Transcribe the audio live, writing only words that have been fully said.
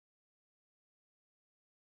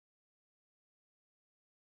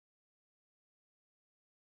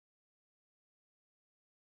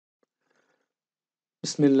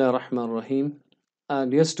Bismillah ar-Rahman ar-Rahim.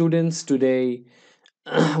 Dear students, today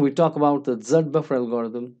we talk about the Z buffer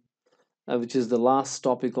algorithm, which is the last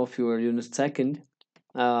topic of your unit second,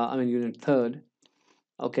 unit third.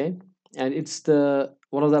 Okay, and it's the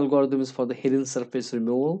one of the algorithms for the hidden surface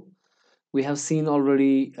removal. We have seen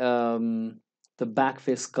already the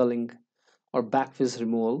backface culling or backface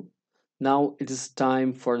removal. Now it is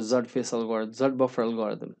time for Z face algorithm, Z buffer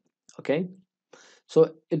algorithm. Okay,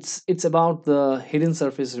 so it's about the hidden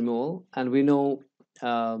surface removal, and we know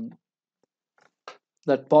um,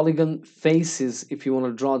 that polygon faces, if you want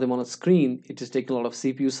to draw them on a screen, it is taking a lot of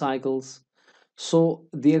CPU cycles. So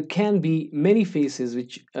there can be many faces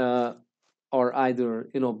which are either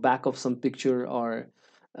back of some picture, or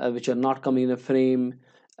which are not coming in a frame,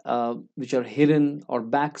 which are hidden or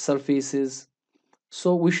back surfaces.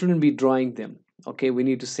 So we shouldn't be drawing them. Okay, we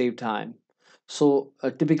need to save time. So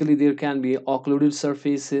typically there can be occluded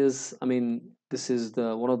surfaces. I mean, this is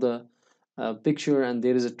the one of the picture, and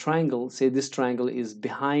there is a triangle. Say this triangle is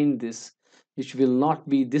behind this, which will not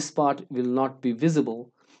be, this part will not be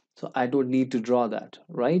visible, so I don't need to draw that,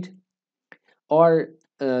 right? Or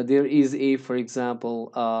there is a, for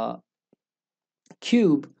example,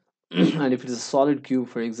 cube, and if it is a solid cube,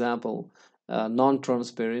 for example,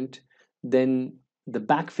 non-transparent, then the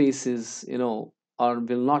back faces, are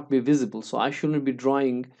will not be visible. So I shouldn't be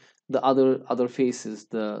drawing the other faces,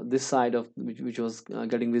 the this side of which was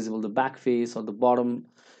getting visible, the back face or the bottom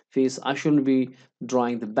face. I shouldn't be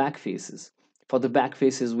drawing the back faces. For the back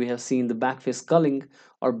faces, we have seen the back face culling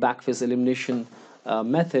or back face elimination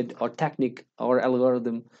method or technique or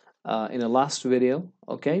algorithm in a last video.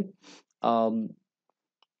 Okay. um,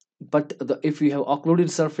 but if you have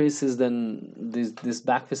occluded surfaces, then this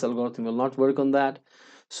backface algorithm will not work on that.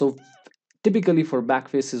 So typically for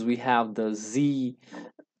backfaces, we have the Z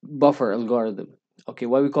buffer algorithm. Okay,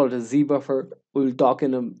 why we call it a Z buffer, we'll talk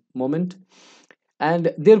in a moment.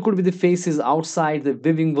 And there could be the faces outside the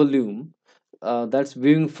viewing volume. That's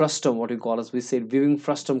viewing frustum, what we call, as we said, viewing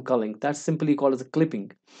frustum culling. That's simply called as a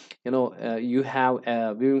clipping. You have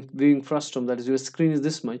a viewing frustum, that is, your screen is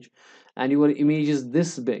this much and your image is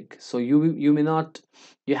this big. So you may not,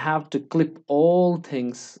 you have to clip all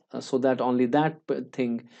things, so that only that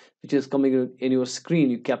thing which is coming in your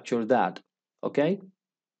screen, you capture that. Okay.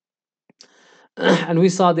 And we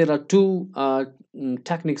saw there are two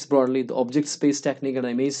techniques broadly: the object space technique and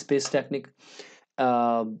image space technique.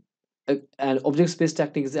 Um, and object space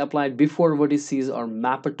technique is applied before vertices are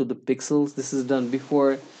mapped to the pixels. This is done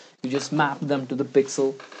before you just map them to the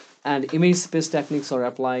pixel. And image space techniques are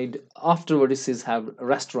applied after vertices have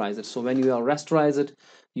rasterized. So when you have rasterized,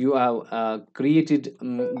 you have created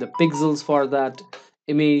the pixels for that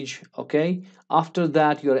image. Okay. After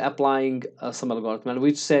that, you're applying some algorithm, and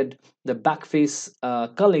which said the backface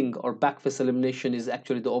culling or backface elimination is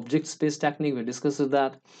actually the object space technique. We discussed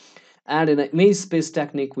that. And in the image space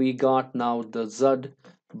technique, we got now the Z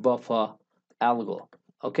buffer algo.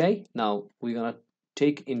 Okay, now we're gonna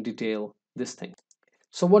take in detail this thing.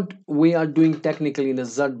 So what we are doing technically in the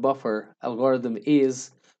Z buffer algorithm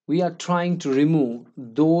is we are trying to remove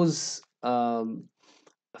those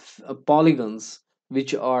polygons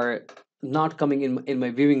which are not coming in my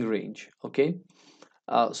viewing range. Okay,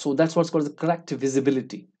 so that's what's called the correct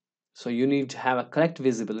visibility. So you need to have a correct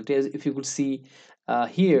visibility. As if you could see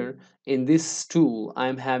here in this tool,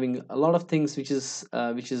 I'm having a lot of things which is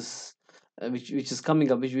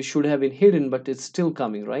coming up, which we should have been hidden, but it's still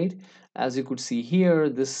coming, right? As you could see here,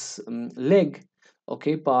 this leg,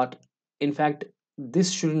 okay, part, in fact,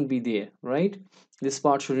 this shouldn't be there, right? This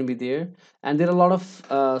part shouldn't be there. And there are a lot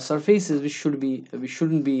of surfaces which should be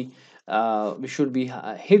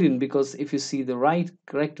hidden, because if you see the right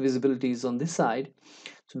correct visibility is on this side,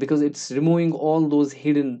 so because it's removing all those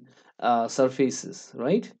hidden surfaces,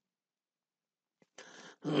 right?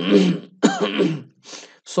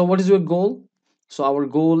 So what is your goal? So our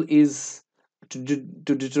goal is to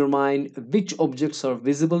determine which objects are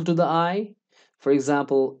visible to the eye. For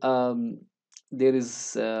example, there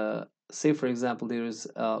is say for example there is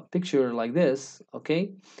a picture like this,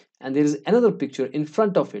 okay, and there is another picture in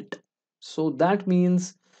front of it. So that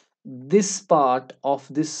means this part of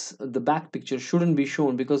this, the back picture, shouldn't be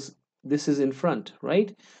shown because this is in front,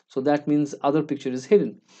 right? So that means other picture is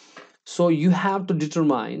hidden. So you have to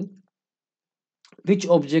determine which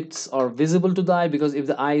objects are visible to the eye, because if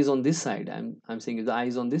the eye is on this side, I'm saying if the eye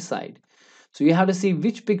is on this side, so you have to see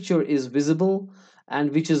which picture is visible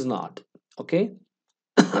and which is not. Okay.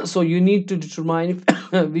 So you need to determine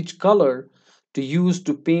which color to use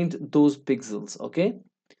to paint those pixels. Okay,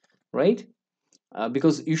 right?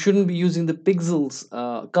 Because you shouldn't be using the pixels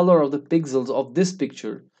color of the pixels of this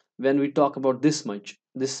picture when we talk about this much,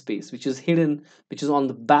 this space which is hidden, which is on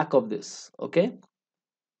the back of this. Okay.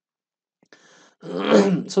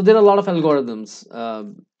 So there are a lot of algorithms,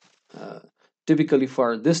 uh, typically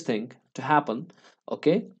for this thing to happen.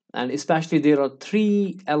 Okay. And especially there are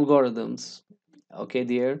three algorithms. Okay,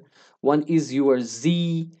 there. One is your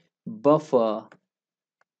Z buffer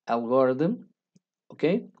algorithm.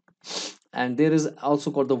 Okay. And there is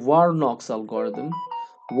also called the Warnock's algorithm.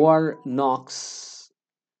 Warnock's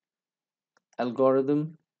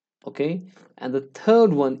algorithm. Okay. And the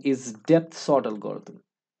third one is depth sort algorithm.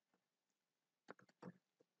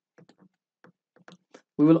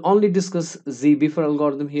 We will only discuss Z-Buffer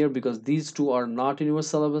algorithm here because these two are not in your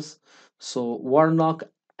syllabus. So Warnock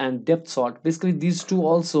and depth sort, basically these two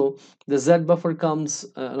also, the Z-Buffer comes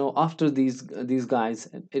after these guys.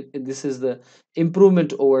 This is the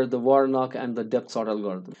improvement over the Warnock and the depth sort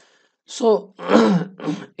algorithm. So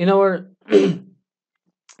in our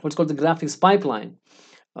what's called the graphics pipeline,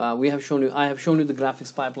 we have shown you I have shown you the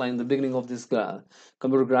graphics pipeline in the beginning of this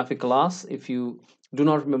computer graphic class. If you do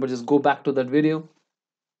not remember, just go back to that video.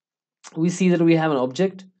 We see that we have an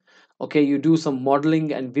object. Okay, you do some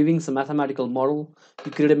modeling and viewing, some mathematical model.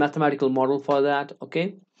 You create a mathematical model for that.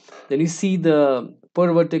 Okay, then you see the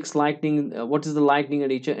per vertex lightning. What is the lightning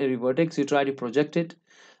at each and every vertex? You try to project it,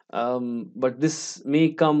 but this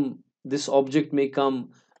object may come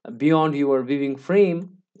beyond your viewing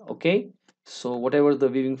frame. Okay, so whatever the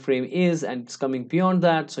viewing frame is and it's coming beyond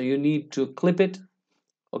that, so you need to clip it.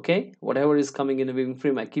 Okay, whatever is coming in the viewing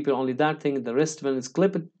frame, I keep it only that thing, the rest when it's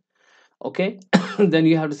clip it. Okay. Then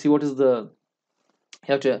you have to see what is the,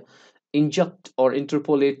 you have to inject or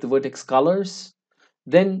interpolate the vertex colors.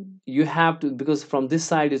 Then you have to, because from this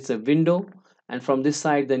side it's a window, and from this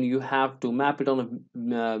side then you have to map it on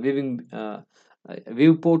a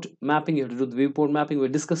viewport mapping. You have to do the viewport mapping. We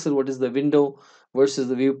discussed what is the window versus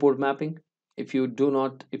the viewport mapping. If you do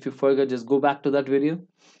not, if you forget, just go back to that video.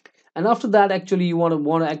 And after that, actually you want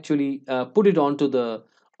to actually put it onto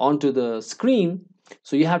the screen.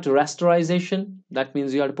 So you have to rasterization. That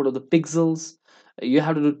means you have to put up the pixels, you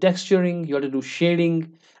have to do texturing, you have to do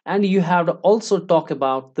shading, and you have to also talk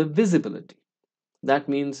about the visibility. That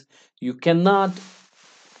means you cannot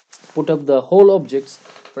put up the whole objects.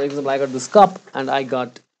 For example, I got this cup and I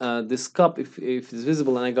got this cup, if it's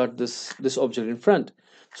visible, and I got this object in front.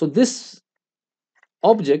 So this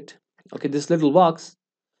object, okay, this little box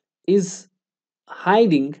is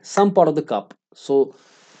hiding some part of the cup. So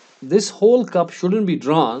this whole cup shouldn't be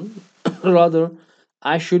drawn. Rather,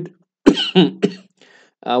 I should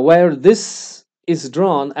where this is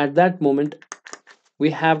drawn at that moment,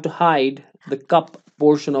 we have to hide the cup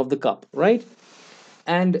portion of the cup, right?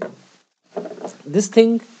 And this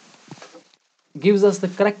thing gives us the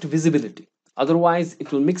correct visibility. Otherwise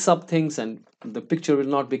it will mix up things and the picture will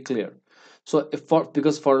not be clear. So if for,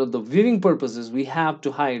 because for the viewing purposes we have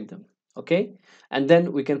to hide them. Okay, and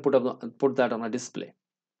then we can put that on a display.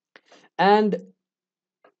 And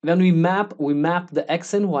when we map the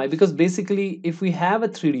x and y, because basically if we have a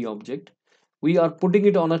 3D object, we are putting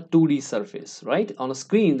it on a 2D surface, right, on a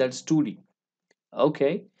screen that's 2D.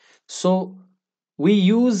 Okay, so we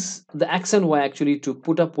use the x and y actually to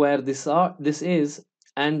put up where this is,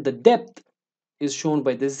 and the depth is shown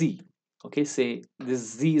by the z. Okay, say this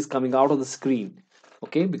z is coming out of the screen.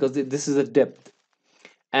 Okay, because this is a depth.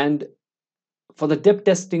 And for the depth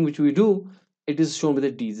testing which we do, it is shown with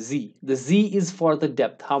the d, z. The z is for the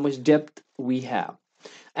depth, how much depth we have.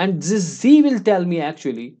 And this z will tell me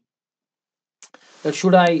actually that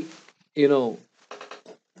should I, you know,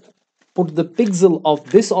 put the pixel of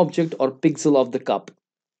this object or pixel of the cup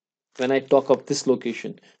when I talk of this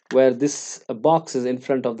location where this box is in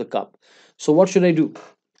front of the cup. So what should I do?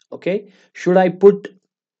 Okay, should I put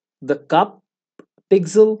the cup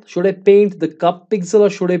pixel, should I paint the cup pixel, or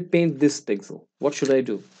should I paint this pixel? What should I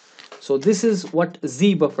do? So this is what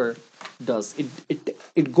Z buffer does.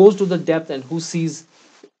 It goes to the depth and who sees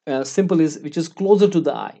simple is which is closer to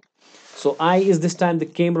the eye. So eye is this time the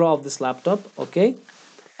camera of this laptop. Okay,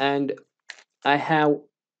 and I have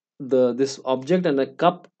this object and a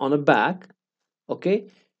cup on a back. Okay,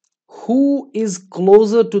 who is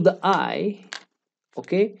closer to the eye?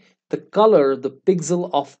 Okay, the color, the pixel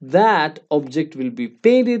of that object will be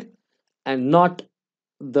painted, and not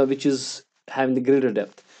the which is having the greater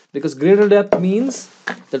depth, because greater depth means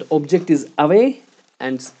that object is away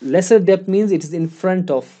and lesser depth means it is in front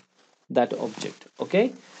of that object.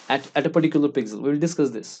 Okay, at a particular pixel, we will discuss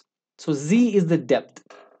this. So z is the depth.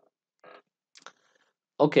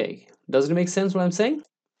 Okay, does it make sense what I'm saying?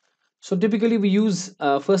 So typically we use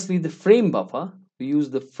firstly the frame buffer. We use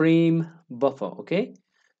the frame buffer. Okay,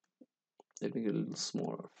 Let me get a little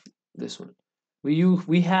smaller. This one.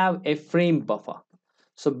 We have a frame buffer.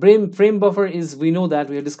 So frame buffer is, we know that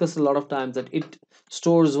we have discussed a lot of times that it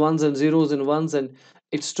stores ones and zeros and ones, and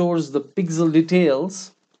it stores the pixel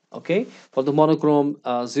details. Okay, for the monochrome,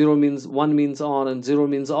 zero means one means on and zero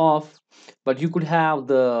means off. But you could have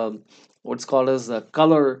the what's called as the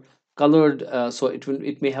colored. So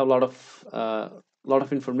it may have a lot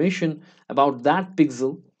of information about that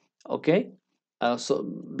pixel. Okay, so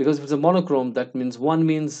because if it's a monochrome, that means one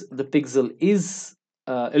means the pixel is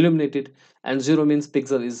illuminated, and zero means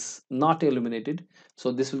pixel is not illuminated.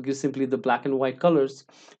 So this will give simply the black and white colors.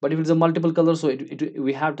 But if it's a multiple color, so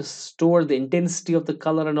we have to store the intensity of the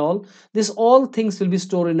color and all. This all things will be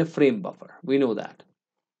stored in a frame buffer. We know that.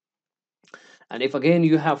 And if again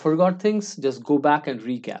you have forgot things, just go back and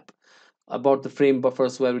recap about the frame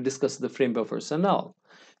buffers where we discussed the frame buffers and all.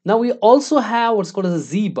 Now we also have what's called as a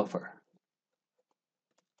Z buffer.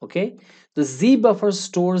 Okay, the Z buffer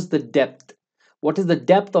stores the depth. What is the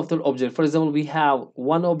depth of the object? For example, we have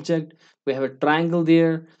one object, we have a triangle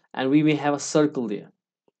there, and we may have a circle there.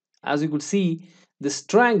 As you could see, this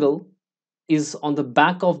triangle is on the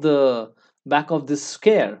back of this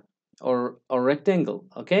square or rectangle.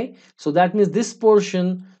 Okay, so that means this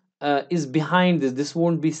portion is behind this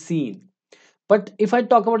won't be seen. But if I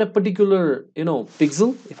talk about a particular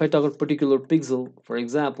pixel, if I talk about particular pixel, for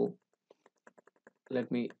example, let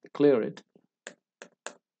me clear it.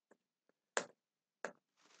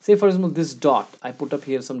 Say for example, this dot, I put up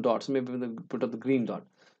here some dots, maybe put up the green dot.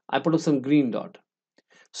 I put up some green dot.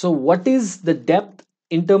 So what is the depth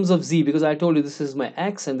in terms of Z? Because I told you this is my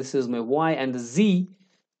X and this is my Y, and the Z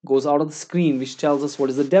goes out of the screen, which tells us what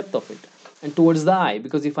is the depth of it. And towards the eye,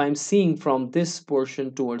 because if I'm seeing from this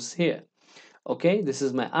portion towards here, okay, this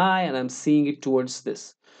is my eye and I'm seeing it towards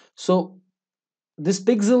this. So this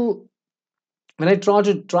pixel, when I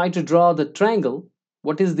try to draw the triangle,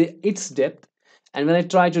 what is its depth? And when I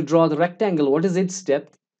try to draw the rectangle, what is its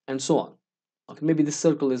depth? And so on. Okay, maybe this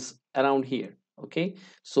circle is around here. Okay,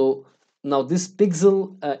 so now this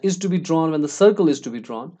pixel is to be drawn when the circle is to be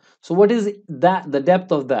drawn. So what is that, the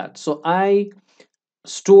depth of that? So I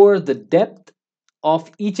store the depth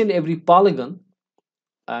of each and every polygon,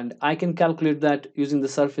 and I can calculate that using the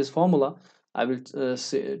surface formula. I will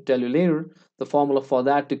tell you later the formula for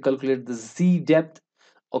that to calculate the Z depth.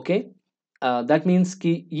 Okay, that means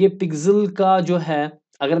कि ये pixel का जो है,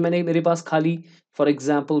 अगर मेरे पास खाली for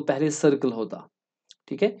example पहले circle होता,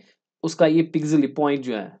 ठीक है, उसका ये पिक्सल पॉइंट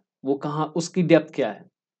जो है वो कहाँ, उसकी डेप्थ क्या है,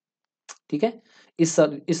 ठीक है,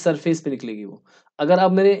 इस सरफेस पे निकलेगी वो. अगर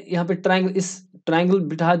अब मैंने यहाँ पे ट्रायंगल, इस ट्रायंगल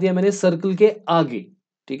बिठा दिया मैंने सर्कल के आगे,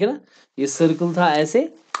 ठीक है ना, ये सर्कल था ऐसे,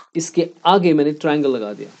 इसके आगे मैंने ट्रायंगल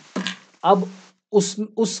लगा दिया. अब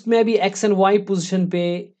उसमें भी एक्स एंड वाई पोजीशन पे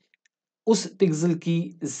उस पिक्सल की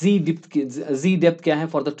जी डेप्थ क्या है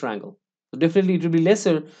for the triangle. So definitely it will be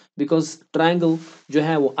lesser because triangle जो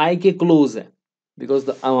है वो eye के close है, because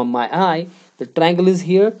my eye, the triangle is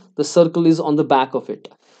here, the circle is on the back of it,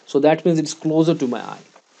 so that means it's closer to my eye.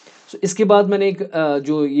 So इसके बाद मैंने एक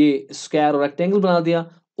जो ये स्क्वायर और रेक्टेंगल बना दिया,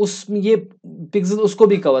 उसमें ये पिक्सल उसको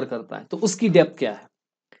भी कवर करता है, तो उसकी डेप्थ क्या है.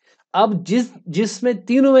 अब जिसमें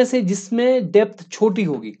तीनों में से जिसमें डेप्थ छोटी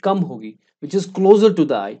होगी, कम होगी, which is closer to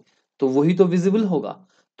the आई, तो वही तो विजिबल होगा.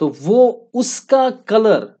 तो वो उसका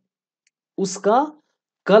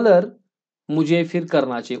कलर मुझे फिर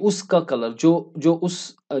करना चाहिए. उसका कलर जो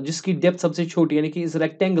उस जिसकी डेप्थ सबसे छोटी, यानी कि इस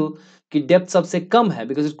रेक्टेंगल की डेप्थ सबसे कम है,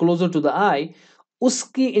 because it closer to the आई,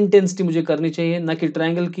 उसकी इंटेंसिटी मुझे करनी चाहिए, ना कि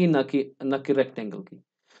ट्रायंगल की, ना कि रेक्टेंगल की.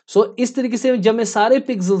 सो इस तरीके से जब मैं सारे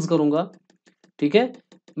पिक्सल्स करूंगा, ठीक है,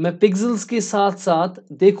 मैं पिक्सल्स के साथ साथ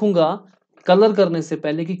देखूंगा कलर करने से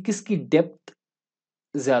पहले कि किसकी डेप्थ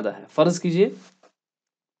ज्यादा है. फर्ज कीजिए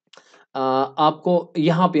आपको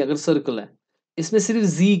यहां पे अगर सर्कल है, इसमें सिर्फ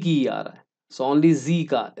जी की ही आ रहा है, सो ओनली जी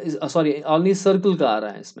का, सॉरी ओनली सर्कल का आ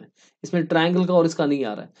रहा है, इसमें ट्रायंगल का और इसका नहीं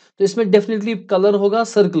आ रहा है, तो इसमें डेफिनेटली कलर होगा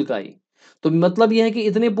सर्कल का ही. तो मतलब यह है कि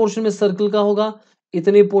इतने पोर्शन में सर्कल का होगा,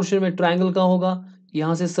 इतने पोर्शन में ट्रायंगल का होगा,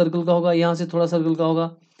 यहां से सर्कल का होगा, यहां से थोड़ा सर्कल का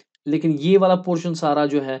होगा, लेकिन ये वाला पोर्शन सारा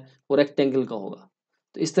जो है वो रेक्टेंगल का होगा.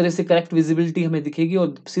 तो इस तरह से करेक्ट विजिबिलिटी हमें दिखेगी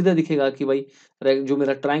और सीधा दिखेगा कि भाई जो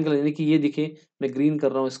मेरा ट्रायंगल, यानी कि ये दिखे, मैं ग्रीन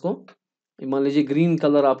कर रहा हूँ इसको, मान लीजिए ग्रीन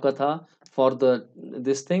कलर आपका था for the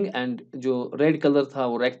this thing, and जो रेड कलर था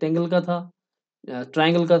वो रेक्टेंगल का था,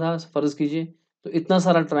 ट्रायंगल का था, फर्ज कीजिए, तो इतना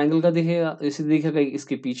सारा ट्रायंगल का दिखेगा, इसे दिखेगा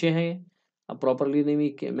इसके पीछे है ये. अब प्रॉपरली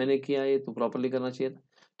नहीं मैंने किया ये, तो प्रॉपरली करना चाहिए था,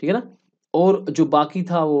 ठीक है ना. और जो बाकी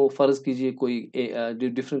था वो फर्ज कीजिए कोई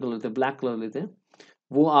डिफरेंट कलर थे, ब्लैक कलर लेते हैं,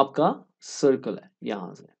 वो आपका सर्कल है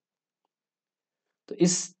यहां से. तो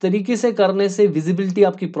इस तरीके से करने से विजिबिलिटी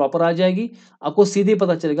आपकी प्रॉपर आ जाएगी, आपको सीधे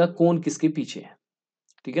पता चलेगा कौन किसके पीछे है,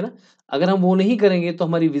 ठीक है ना। अगर हम वो नहीं करेंगे तो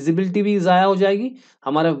हमारी विजिबिलिटी भी ज़ाया हो जाएगी,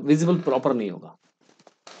 हमारा विजिबल प्रॉपर नहीं होगा।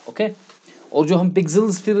 ओके, और जो हम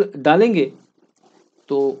पिक्सल्स फिर डालेंगे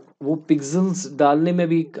तो वो पिक्सल्स डालने में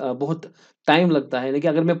भी बहुत टाइम लगता है।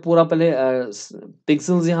 लेकिन अगर मैं पूरा पहले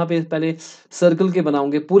पिक्सल्स यहाँ पे पहले सर्कल के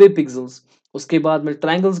बनाऊंगे पूरे पिक्सल्स, उसके बाद मैं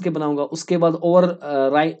ट्रायंगल्स के बनाऊंगा, उसके बाद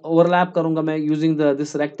ओवरलैप करूंगा मैं using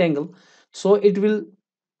this rectangle, so it will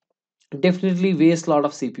definitely waste a lot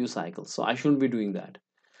of CPU cycles, so I shouldn't be doing that.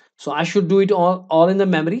 So I should do it all in the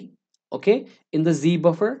memory, okay, in the Z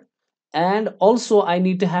buffer. And also I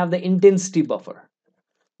need to have the intensity buffer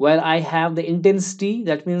where I have the intensity,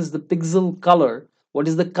 that means the pixel color, what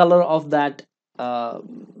is the color of that uh,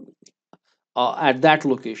 at that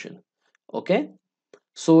location. Okay,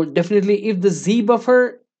 so definitely if the Z buffer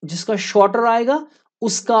जिसका shorter आएगा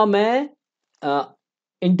उसका मैं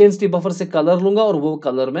intensity buffer से colour लूंगा और वो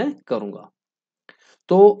colour मैं करूंगा।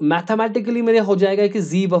 तो मैथमेटिकली मेरे हो जाएगा कि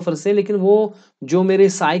जी बफर से, लेकिन वो जो मेरे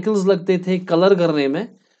साइकिल्स लगते थे कलर करने में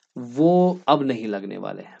वो अब नहीं लगने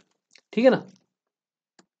वाले हैं, ठीक है ना।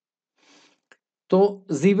 तो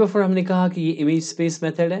जी बफर हमने कहा कि ये इमेज स्पेस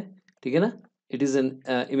मेथड है, ठीक है ना। It is an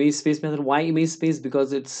image space method. Why image space?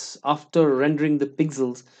 Because it's after rendering the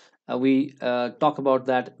pixels we talk about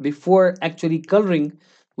that before actually coloring.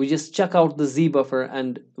 We just check out the z buffer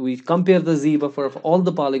and we compare the z buffer of all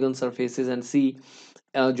the polygon surfaces and see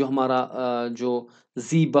जो हमारा जो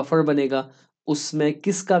z buffer बनेगा उसमें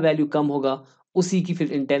किसका value कम होगा, उसी की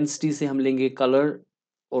फिर इंटेंसिटी से हम लेंगे कलर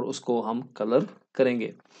और उसको हम कलर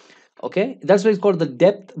करेंगे। Okay, that's why it's called the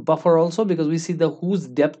depth buffer also, because we see the whose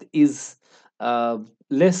depth is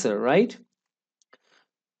lesser, right?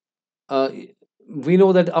 uh, we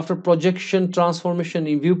know that after projection transformation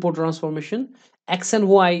in viewport transformation, x and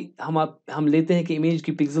y हम लेते हैं कि image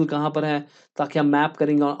की pixel कहाँ पर है ताकि हम मैप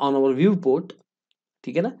करेंगे ऑन आवर व्यू पोर्ट,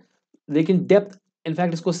 ठीक है ना। लेकिन डेप्थ,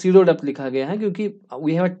 इनफैक्ट इसको सीडो डेप्थ लिखा गया है क्योंकि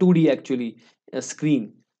we have a 2D actually screen,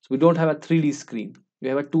 so we don't have a 3D screen, we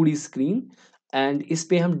have a 2D screen. And इस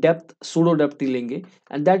पे हम डेप्थ सूडो डेप्थ ही लेंगे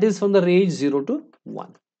and that is from the range 0 to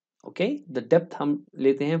 1। Okay, the depth हम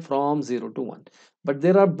लेते हैं from 0 to 1, but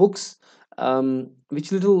there are books which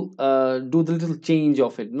little do the little change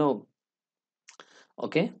of it, no?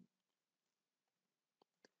 Okay,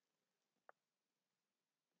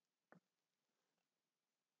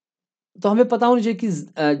 तो हमें पता होना चाहिए कि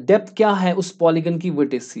डेप्थ क्या है उस पॉलीगन की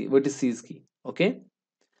वर्टिसेस की। Okay,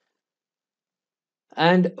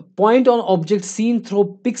 and point on object seen through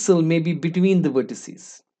pixel में बी बिटवीन द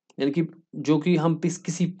वर्टिसेस, यानी कि जो कि हम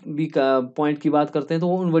किसी भी पॉइंट की बात करते हैं तो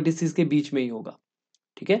वो उन वर्टिसेस के बीच में ही होगा,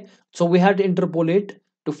 ठीक है। So we have to interpolate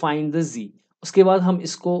to find the जी। उसके बाद हम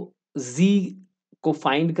इसको जी को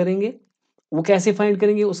फाइंड करेंगे। वो कैसे फाइंड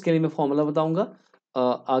करेंगे उसके लिए मैं फॉर्मूला बताऊंगा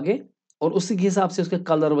आगे, और उसी के हिसाब से उसके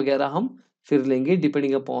कलर वगैरह हम फिर लेंगे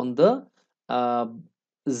depending upon the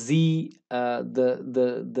ji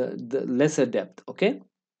the lesser depth. Okay,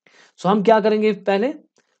 सो हम क्या करेंगे, पहले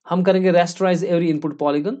हम करेंगे रेस्टराइज एवरी इनपुट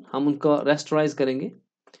पॉलीगन, हम उनका रेस्टराइज करेंगे।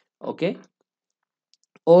 ओके,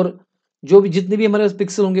 और जो भी जितने भी हमारे पास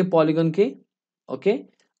पिक्सल होंगे पॉलीगन के, ओके,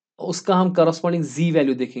 उसका हम करस्पॉन्डिंग जी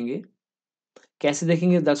वैल्यू देखेंगे। कैसे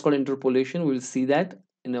देखेंगे? That's called interpolation, we will see that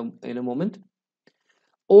in a moment.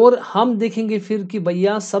 और हम देखेंगे फिर कि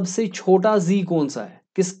भैया सबसे छोटा जी कौन सा है,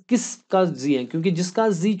 किस का जी है, क्योंकि जिसका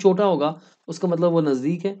जी छोटा होगा उसका मतलब वो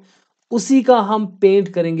नजदीक है। उसी का हम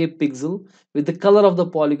पेंट करेंगे pixel with the colour of the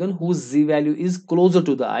polygon whose ji value is closer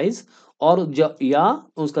to the eyes, और या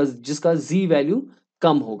उसका जिसका जी वैल्यू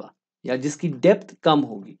कम होगा या जिसकी डेप्थ कम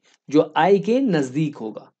होगी, जो आई के नजदीक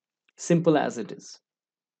होगा। Simple as it is.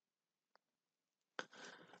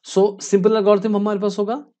 So simple algorithm हमारे पास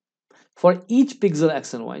होगा for each pixel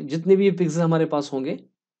x and Y, जितने भी पिक्सल हमारे पास होंगे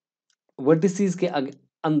वर्टिसेस के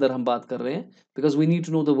अंदर हम बात कर रहे हैं, because we need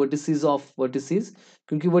to know the vertices of vertices,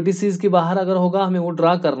 क्योंकि वर्टिसेस के बाहर अगर होगा हमें वो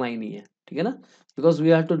ड्रा करना ही नहीं है, ठीक है ना, because we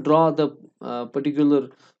have to draw the particular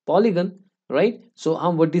polygon, right. सो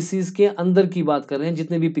हम वर्टिसेस के अंदर की बात कर रहे हैं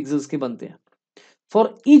जितने भी पिक्सल्स के बनते हैं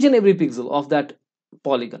for each and every pixel of that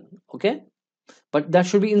polygon. Okay, but that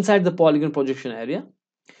should be inside the polygon projection area.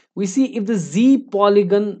 We see if the z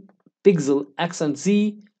polygon pixel x and z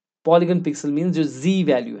polygon pixel means जो z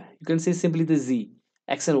value है, you can say simply the z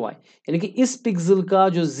x and y, यानी कि इस pixel का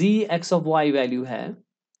जो z x of y value है,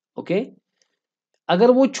 okay,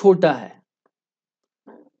 अगर वो छोटा है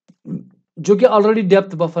जो कि ऑलरेडी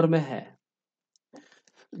डेप्थ बफर में है,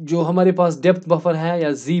 जो हमारे पास डेप्थ बफर है या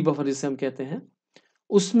z बफर जिसे हम कहते हैं,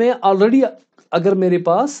 उसमें ऑलरेडी अगर मेरे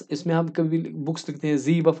पास इसमें हम कभी बुक्स लिखते हैं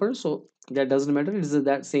जी buffer, so that doesn't matter, it is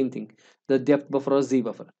that same thing, the depth buffer और जी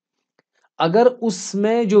बफर। अगर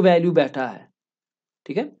उसमें जो वैल्यू बैठा है,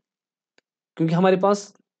 ठीक है, क्योंकि हमारे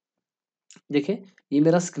पास देखिए ये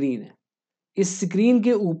मेरा स्क्रीन है, इस स्क्रीन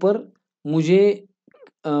के ऊपर मुझे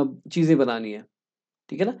चीजें बनानी है,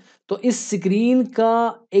 ठीक है ना। तो इस स्क्रीन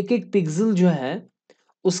का एक एक पिक्सल जो है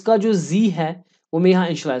उसका जो जी है वो मैं यहाँ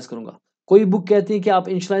इंशलाइज करूंगा। कोई बुक कहती है कि आप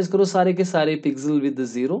इंशलाइज करो सारे के सारे पिक्सल विद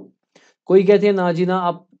जीरो, कोई कहती है ना जी ना,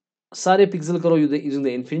 आप सारे पिक्सल करो यूजिंग द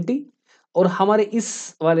इन्फिनिटी। और हमारे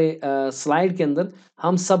इस वाले स्लाइड के अंदर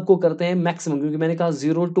हम सबको करते हैं मैक्सिमम, क्योंकि मैंने कहा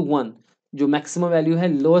 0 to 1 जो मैक्सिमम वैल्यू है,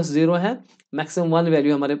 लोएस्ट 0 है, मैक्सिमम 1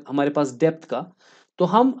 वैल्यू हमारे हमारे पास डेप्थ का, तो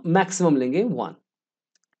हम मैक्सिमम लेंगे 1,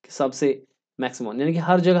 सबसे मैक्सिमम, यानी कि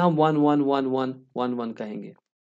हर जगह हम 1 1 1 1 1 1 कहेंगे।